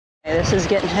Okay, this is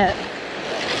getting hit.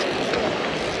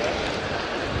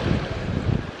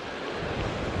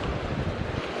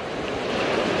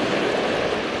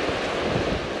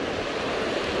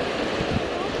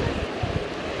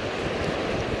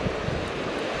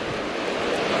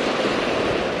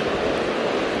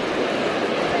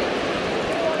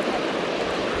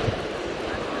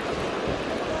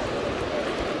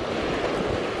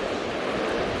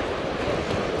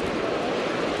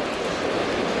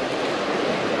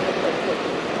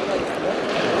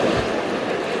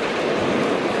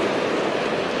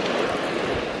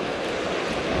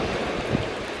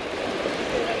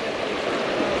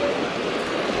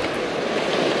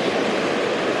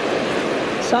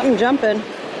 Something jumping.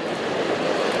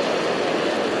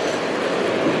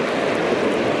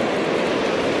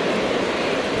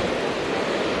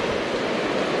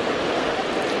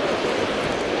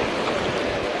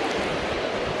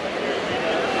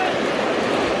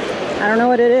 I don't know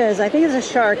what it is. I think it's a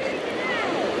shark.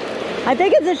 I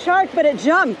think it's a shark, but it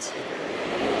jumped.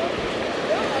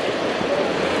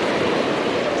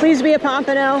 Please be a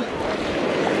pompano.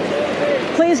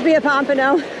 Please be a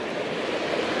pompano.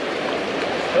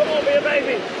 Come on, be a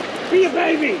baby. Be a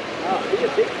baby. Oh, be a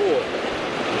big boy.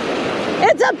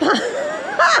 It's a yes!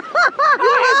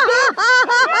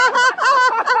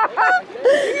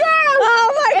 Oh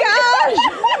my gosh!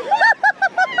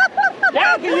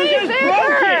 Kathy, you just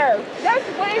broke it. That's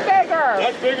way bigger.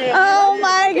 That's bigger than Oh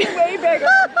my god! Way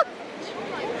bigger.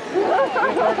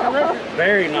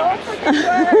 Very nice.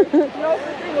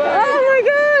 Oh my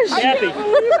gosh!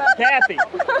 Kathy.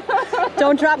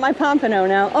 Don't drop my pompano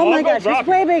now. Oh my gosh, it's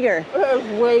way bigger.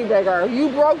 It's way bigger. You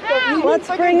broke the. Let's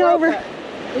bring over.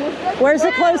 Where's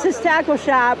the closest tackle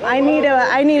shop? I need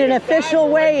an official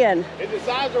weigh-in. Is it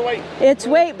size or weight? It's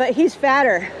weight, but he's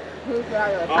fatter. Who's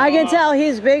better? I can tell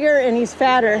he's bigger and he's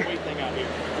fatter.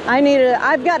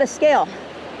 I've got a scale.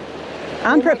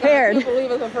 I'm prepared. I can't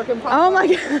believe it's a freaking pop. Oh my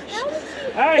gosh.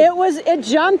 Hey. It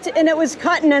jumped and it was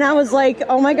cutting and I was like,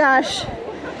 oh my gosh.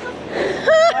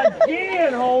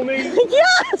 Again, homie.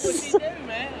 Yes!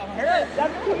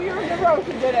 That's 2 years in a row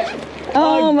she did it.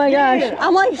 Oh my gosh.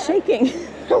 I'm like shaking.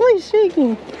 I'm like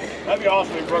shaking. That'd be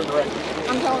awesome if you broke the record.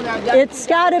 I'm telling you. It's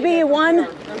gotta be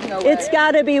it's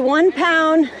gotta be 1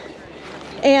 pound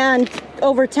and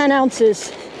over 10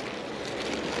 ounces.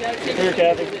 Here,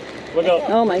 Kathy. Look up.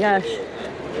 Oh my gosh.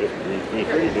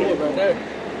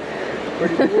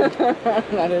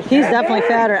 He's definitely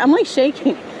fatter. I'm like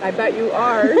shaking. I bet you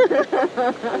are.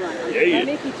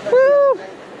 Yeah, Woo!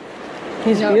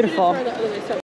 He's beautiful.